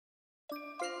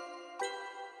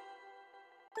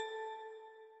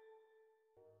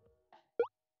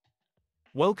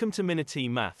Welcome to Minity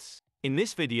Maths. In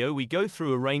this video we go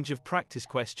through a range of practice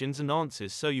questions and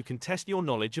answers so you can test your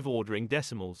knowledge of ordering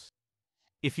decimals.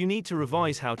 If you need to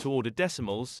revise how to order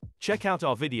decimals, check out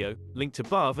our video, linked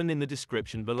above and in the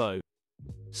description below.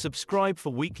 Subscribe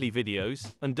for weekly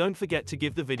videos, and don't forget to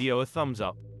give the video a thumbs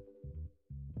up.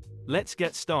 Let's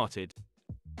get started.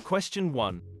 Question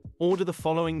 1. Order the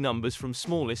following numbers from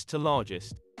smallest to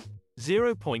largest.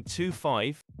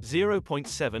 0.25,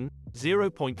 0.7,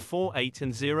 0.48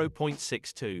 and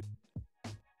 0.62.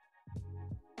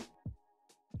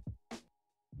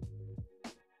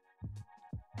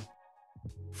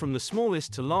 From the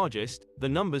smallest to largest, the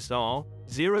numbers are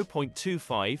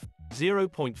 0.25,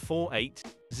 0.48,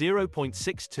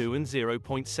 0.62 and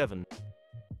 0.7.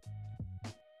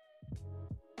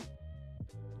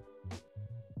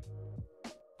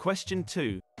 Question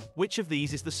 2. Which of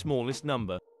these is the smallest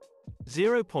number?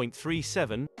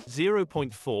 0.37,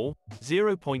 0.4,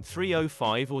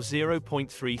 0.305 or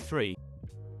 0.33?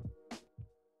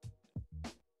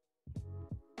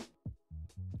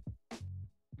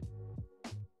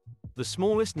 The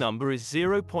smallest number is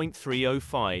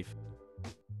 0.305.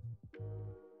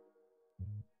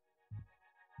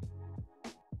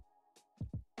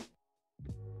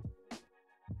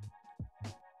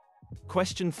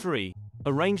 Question 3.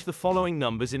 Arrange the following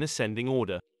numbers in ascending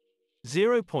order.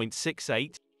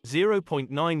 0.68,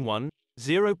 0.91,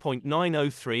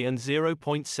 0.903 and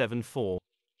 0.74.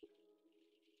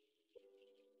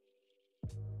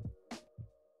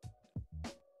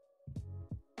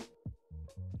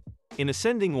 In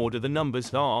ascending order the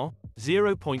numbers are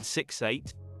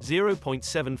 0.68,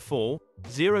 0.74,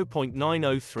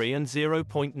 0.903 and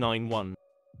 0.91.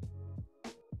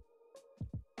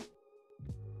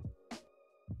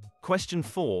 Question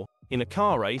 4. In a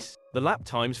car race, the lap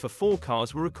times for 4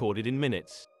 cars were recorded in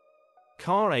minutes.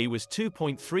 Car A was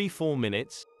 2.34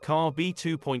 minutes, Car B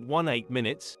 2.18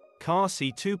 minutes, Car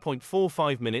C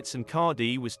 2.45 minutes and Car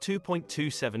D was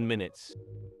 2.27 minutes.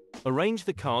 Arrange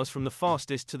the cars from the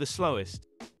fastest to the slowest.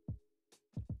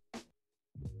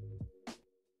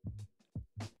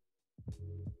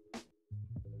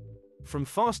 From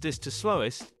fastest to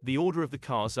slowest, the order of the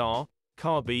cars are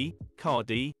Car B, Car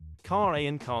D, Car A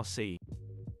and Car C.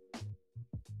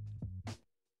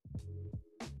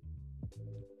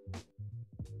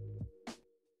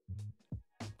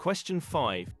 Question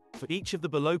 5. For each of the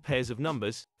below pairs of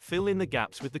numbers, fill in the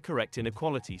gaps with the correct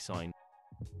inequality sign.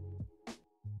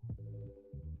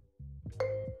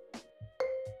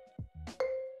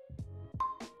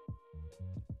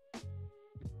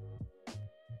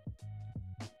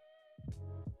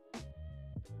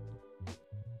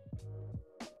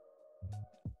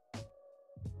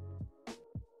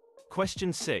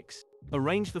 Question 6.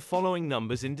 Arrange the following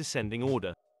numbers in descending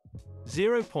order.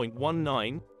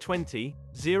 0.19, 20,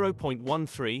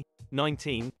 0.13,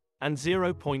 19, and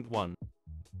 0.1.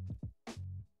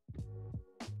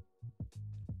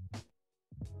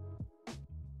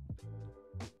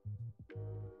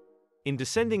 In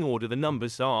descending order the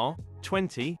numbers are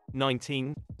 20,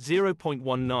 19,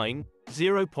 0.19,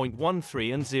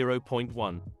 0.13 and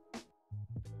 0.1.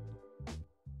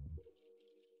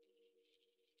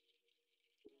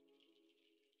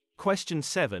 Question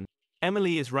 7.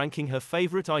 Emily is ranking her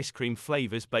favorite ice cream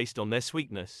flavors based on their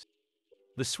sweetness.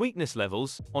 The sweetness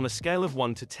levels, on a scale of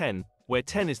 1 to 10, where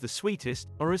 10 is the sweetest,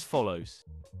 are as follows.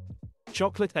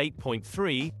 Chocolate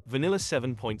 8.3, vanilla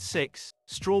 7.6,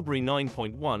 strawberry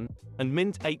 9.1, and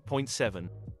mint 8.7.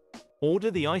 Order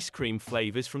the ice cream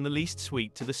flavors from the least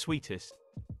sweet to the sweetest.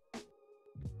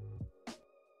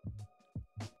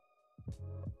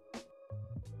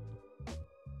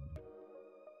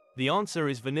 The answer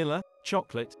is vanilla,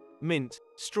 chocolate, mint,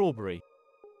 strawberry.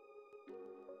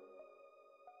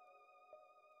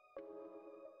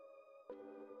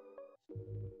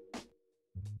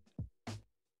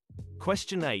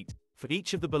 Question 8. For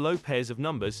each of the below pairs of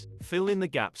numbers, fill in the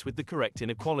gaps with the correct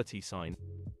inequality sign.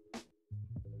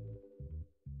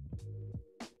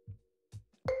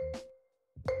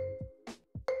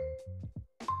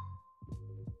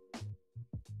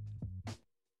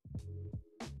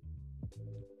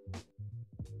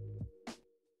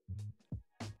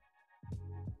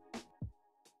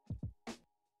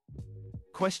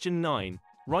 Question 9.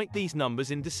 Write these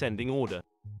numbers in descending order.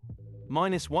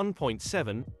 Minus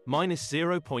 1.7, minus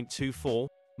 0.24,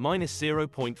 minus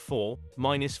 0.4,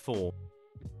 minus 4.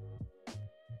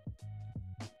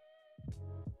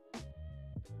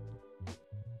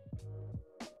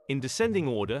 In descending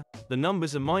order, the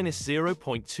numbers are minus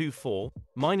 0.24,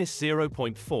 minus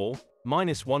 0.4,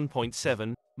 minus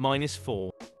 1.7, minus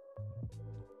 4.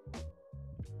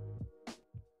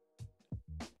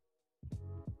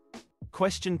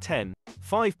 Question 10.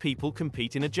 5 people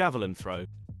compete in a javelin throw.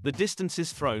 The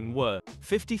distances thrown were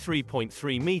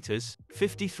 53.3 meters,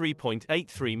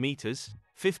 53.83 meters,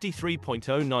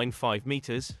 53.095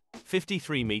 meters,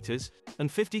 53 meters,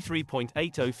 and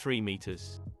 53.803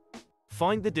 meters.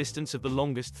 Find the distance of the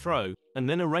longest throw, and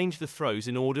then arrange the throws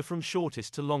in order from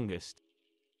shortest to longest.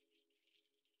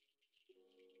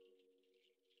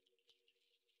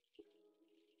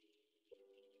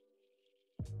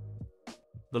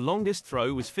 The longest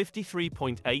throw was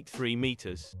 53.83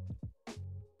 meters.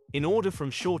 In order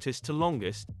from shortest to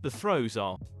longest, the throws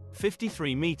are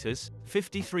 53 meters,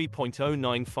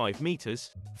 53.095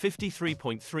 meters,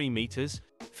 53.3 meters,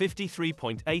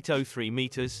 53.803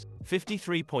 meters,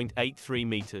 53.83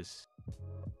 meters.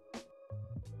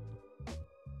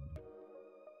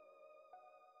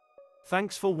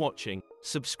 Thanks for watching.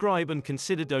 Subscribe and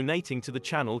consider donating to the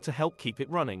channel to help keep it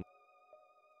running.